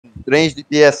range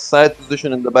DPS, side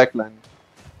position in the backline.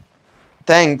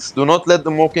 Tanks, do not let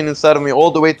them walk in and serve me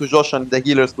all the way to Josh and the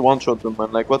healers to one-shot them,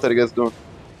 man. Like, what are you guys doing?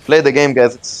 Play the game,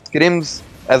 guys. It's scrims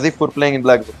as if we're playing in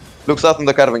Black Zone. Look south in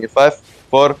the carving. 5,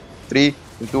 4, 3,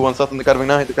 2, 1. South in the carving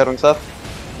now. Hit the carving south.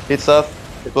 Hit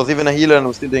south. It was even a healer and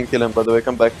we still didn't kill him, by the way.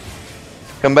 Come back.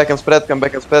 Come back and spread. Come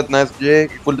back and spread. Nice J.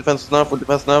 Full defense now. Full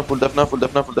defense now. Full def now. Full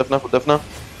def now. Full def now. Full def now.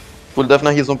 Full def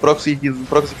now. He's on proxy. He's on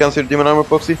proxy. Cancel demon armor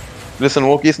proxy. Listen,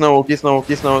 walk east now. Walk east now. Walk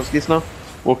east now. Walk east now.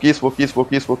 Walk east. Walk east.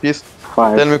 Walk east. Walk east.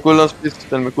 5. Tell me cooldowns, please.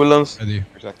 Tell me cooldowns. Ready.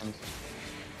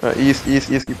 East,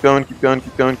 east, east. Keep coming. Keep coming.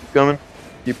 Keep coming. Keep coming.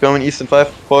 Keep coming. East in 5,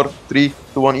 4, 3,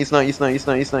 2, 1. East now. East now. East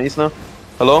now. East now. East now.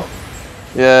 Hello?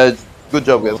 Yeah. Good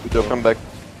job, guys. Good job. Come back.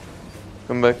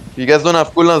 Come back. If you guys don't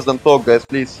have cooldowns, then talk, guys.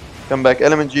 Please. Come back.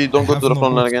 Element G. Don't go to the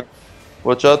front line again.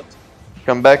 Watch out.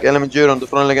 Come back. Element G. You're on the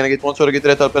front line again. Get one shot. Get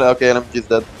right help. Okay. Element G is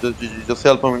dead. Just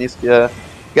help him in East. Yeah.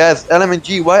 Guys, Element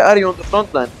G, why are you on the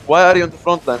front line? Why are you on the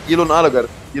front line? Heal on Alagar.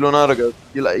 Heal on Alagar.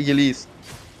 Heal East.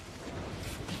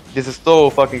 This is so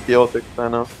fucking chaotic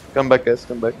right now. Come back, guys.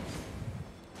 Come back.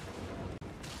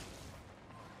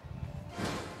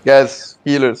 Guys,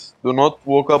 healers, do not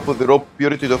walk up with the rope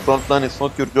purity to the front line. It's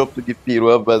not your job to give peel.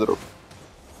 We have bedrock.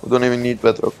 We don't even need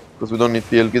bedrock because we don't need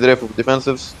peel. Get ready for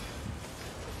defensives.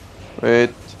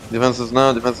 Wait. Defenses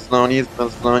now. Defenses now on East.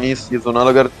 Defenses now on East. Heals on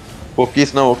Alagar. Walk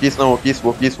east now, walk east now, walk east,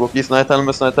 walk east, walk east. Night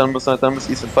helmets, night helmets, night helmets.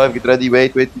 East in 5, get ready,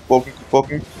 wait, keep walking, keep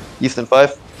walking. East in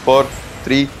 5, 4,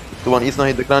 3, 2, 1. East now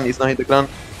hit the clan, east now hit the clan.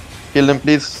 Kill them,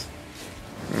 please.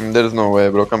 There's no way,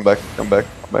 bro. Come back, come back,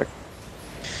 come back.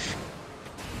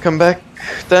 Come back.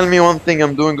 Tell me one thing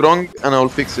I'm doing wrong and I'll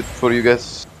fix it for you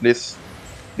guys, please.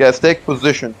 Guys, take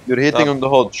position. You're hitting on the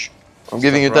Hodge. I'm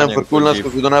giving you time for coolness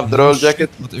because we don't have the royal jacket.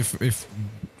 But if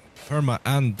Perma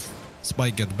and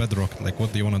Spike get bedrock, like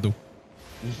what do you wanna do?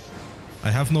 I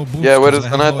have no boots. Yeah, where is I the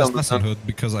have night no helmet? assassin hood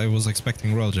because I was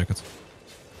expecting royal jackets.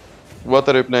 What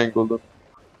are you playing, Golden?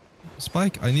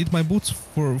 Spike, I need my boots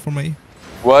for my.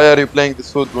 Why are you playing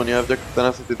this hood when you have jacket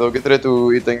tenacity though? Get ready to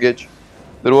hit engage.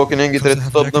 They're walking in, get ready to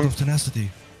stop them.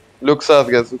 Tenacity. Look south,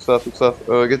 guys, look south, look south.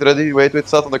 Get ready, wait,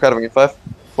 south on the carving in 5,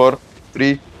 4,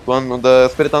 3, 1. On the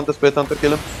Spirit Hunter,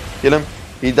 kill him. Kill him.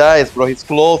 He dies, bro. He's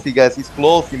clothy, guys. He's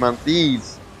clothy, man.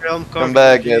 Please. Come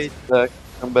back, guys.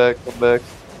 Come back.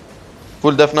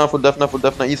 Full def now, full def now, full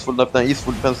def now. East, full def now. East,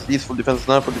 full defense. East, full defense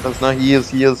now, full defense now.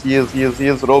 Heals.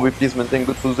 Roby, please maintain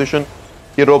good position.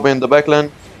 Heal Roby in the back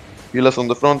line. Heal us on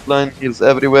the front line. Heals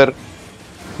everywhere.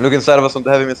 Look inside of us on the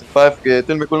heavy miss in 5. Okay,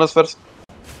 tell me coolness first.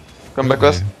 Come back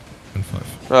west. In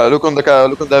 5. Look on the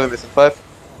heavy miss in 5,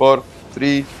 4,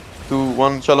 3, 2,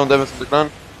 1. Shallow on the heavy miss in the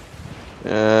clan.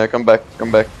 Come back.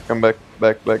 Back.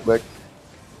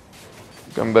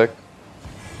 Come back.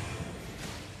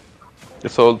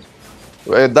 Just hold.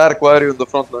 Dark, why are you on the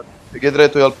front line? Get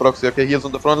ready to help Proxy. Okay, heals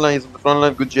on the front line. He's on the front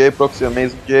line. Good J, Proxy,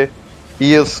 amazing J.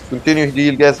 Heals. Continue to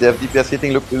heal, guys. They have DPS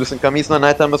hitting. Look, listen, come east now.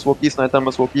 Night helmets, walk east. Night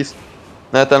helmets, walk east.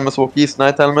 Night helmets, walk east.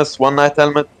 Night helmets. One night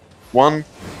helmet. One.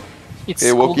 It's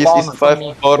Okay, walk east. East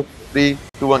 5, 4, 3,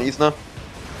 2, 1. East now.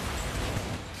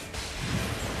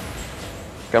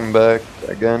 Come back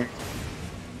again.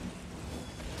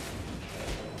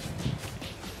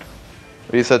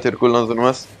 Reset your cooldowns on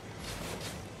west.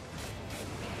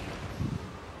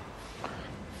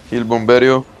 Heal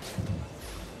Bomberio.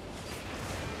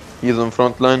 He's on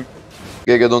front line.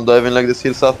 Giga, don't dive in like this.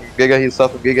 Heal south. Giga, heal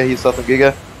south. Giga, heal south.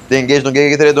 Giga. They engaged on Giga.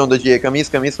 Get ready on the GA. Come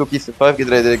east. Walk east in 5. Get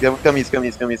ready. Come east.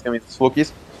 Walk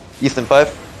east. East in 5,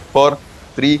 4,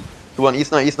 3, 2, 1.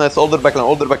 East now. It's older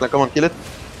backline. Come on, kill it.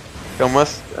 Come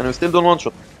west. And we still don't one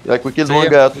shot. Like we killed one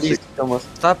guy at 6. Come west.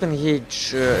 Stop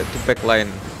engage to back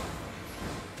line.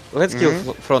 Let's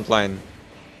kill front line.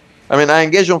 I mean, I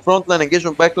engage on front line, engage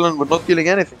on back line, we're not killing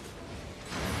anything.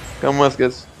 Come west,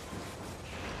 guys.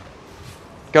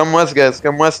 Come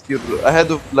west. You're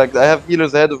ahead of, like, I have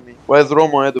healers ahead of me. Why is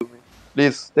Romo ahead of me?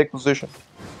 Please, take position.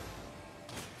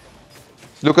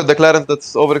 Look at the Clarence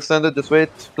that's overextended, just wait.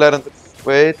 Clarence,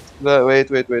 wait.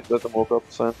 Let them walk up,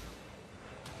 fine.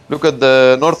 Look at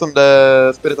the north on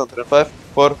the Spirit Hunter in 5,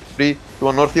 4, 3, 2,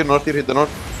 1. North here, hit the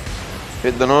north.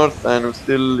 Hit the north, and we're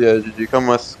still, yeah, GG. Come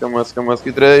west.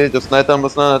 Get ready. Just night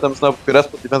helmets now.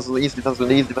 Put defense on the east, defense on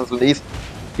the east.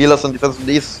 Heal us on defense on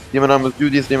the east. Demon armors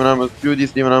do this,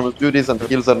 and the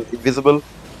heals are invisible.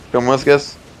 Come west,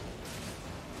 guys.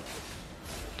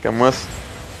 Come west.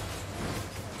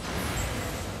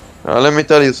 Let me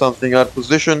tell you something. Our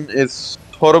position is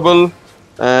horrible,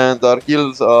 and our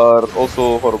heals are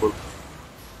also horrible.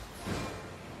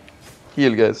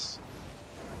 Heal, guys.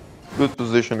 Good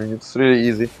positioning, it's really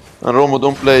easy. And Romo,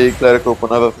 don't play Cleric Open,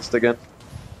 have a fist again.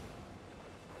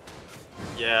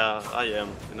 Yeah, I am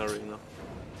in arena.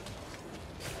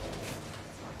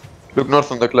 Look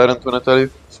north on the Clarence when I tell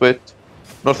you. Just wait.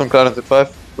 North on Clarence at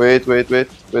 5. Wait. Wait,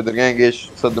 they're gonna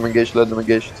engage. Set them engage, let them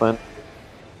engage. It's fine.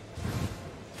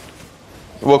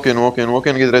 Walk in,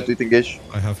 get ready to engage.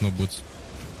 I have no boots.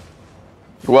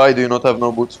 Why do you not have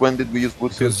no boots? When did we use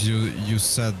boots here? Because you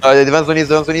said Defense on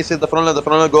east, hit the front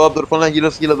line, go up the front line, heal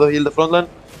the front line.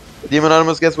 Demon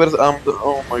armors, guess where's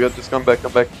oh my god, just come back.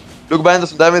 Look behind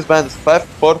us, damage behind us. 5,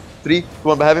 4, 3, 2,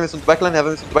 1. Have him in the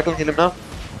backline, heal him now.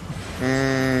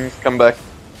 Come back.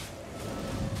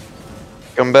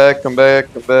 Come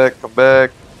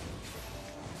back.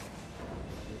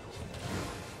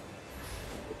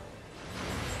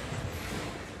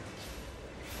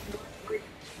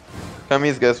 Come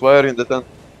east, guys, why are you in the tent?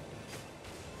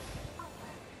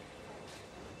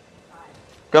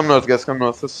 Come north, guys, come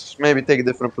north. Let's maybe take a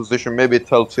different position. Maybe it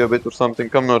helps you a bit or something.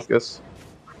 Come north, guys.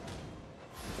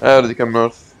 I already come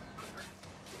north.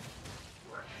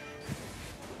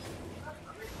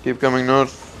 Keep coming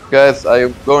north. Guys, I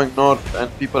am going north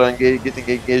and people are getting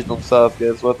engaged on south,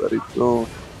 guys. What are you doing?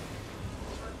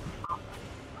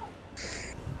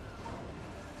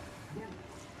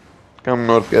 Come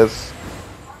north, guys.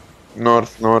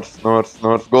 North.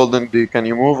 Golden, can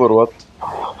you move or what?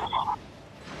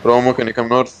 Romo, can you come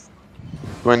north?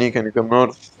 20, can you come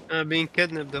north? Being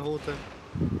kidnapped the whole time.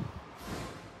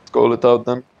 Let's call it out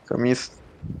then. Come east.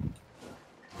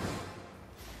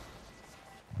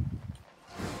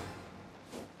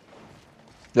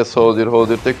 Just hold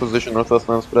here. Take position northwest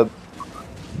and spread.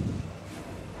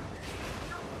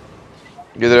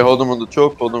 Get ready, hold them on the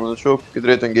choke. Get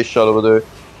ready to engage Shal over there.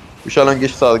 We shall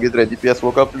engage south, get ready. DPS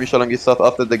walk up to me, shall engage south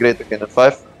after the great again.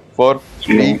 5, 4,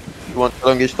 3, 2, 1.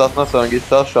 Shall engage south now, shall engage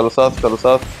south, shallow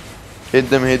south. Hit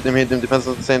them. Defense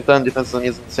at the same time, defenses and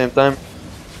heals at the same time.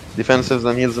 Defensives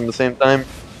and heals at the same time.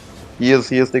 Heals,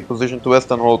 take position to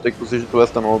west and hold. Position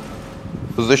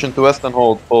to west and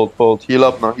hold. Heal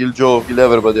up now, heal Joe, heal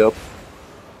everybody up.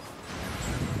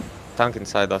 Tank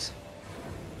inside us.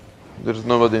 There's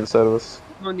nobody inside of us.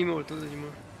 Not anymore.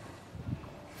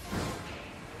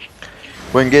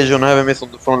 We engage on heavy miss on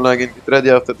the front line and get ready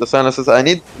after the silences. I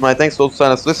need my tanks to also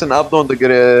silence. Listen up on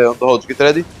the Hodge. Get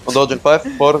ready. On the Hodge in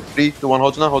 5, 4, 3, 2, 1.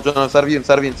 Hodge now serve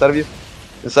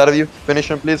you. Finish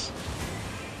him, please.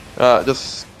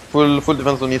 Just full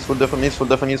defense on east. Full defense on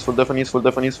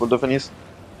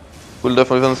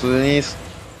east.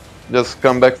 Just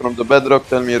come back from the bedrock.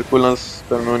 Tell me your coolness.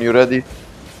 Tell me when you're ready.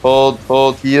 Hold.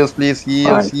 Heals, please.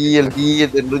 Heal.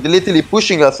 They're literally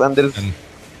pushing us and there's...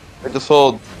 Just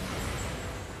hold.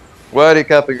 Why are you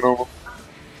capping, Romo?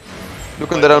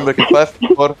 Look on the round break in 5,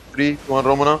 4, 3, 2, 1,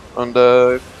 Romo now. And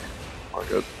oh my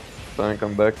god. Try and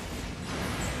come back.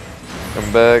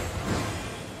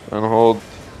 And hold.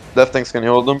 Death tanks, can you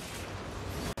hold them?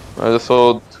 I just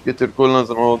hold. Get your coolness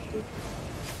and hold.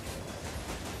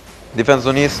 Defense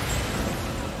on east.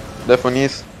 Def on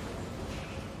east.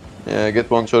 Yeah, get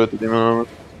one shot at the demon armor.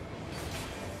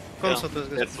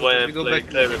 That's why I play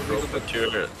cleric, bro, but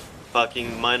your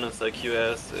fucking minus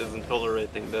IQS isn't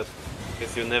tolerating that,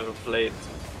 because you never played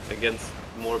against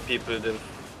more people than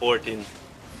 14.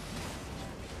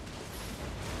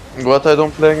 What, I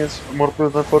don't play against more people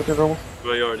than 14, Romo?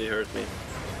 Well, you already heard me.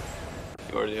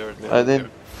 I didn't.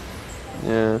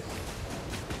 Yeah.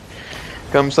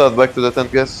 Come south, back to the tent,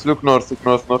 guys. Look north.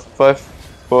 5,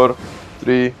 4,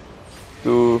 3,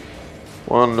 2,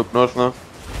 1. Look north now.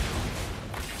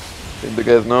 Take the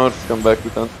guys north, come back to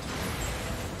tent.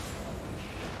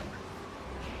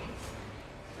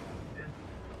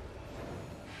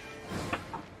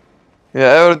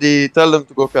 Yeah, I already tell them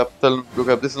to go cap.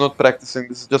 This is not practicing,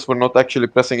 this is just we're not actually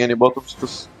pressing any bottoms.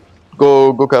 Just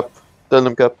go cap. Tell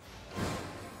them cap.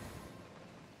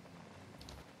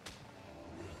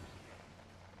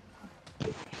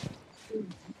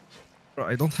 Bro,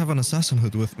 I don't have an assassin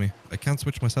hood with me. I can't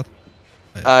switch my set.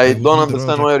 I would don't need the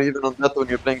understand royal why you're even on that when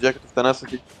you're playing Jacket of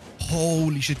Tenacity.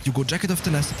 Holy shit, you go Jacket of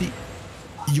Tenacity,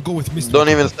 you go with Mystery. Don't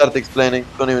even start explaining.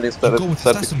 You go with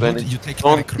assassin hood, you take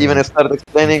Don't even start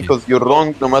explaining because you're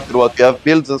wrong no matter what. You have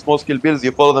builds and small skill builds,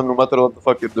 you follow them no matter what the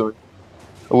fuck you're doing.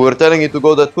 We were telling you to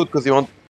go that hood because you want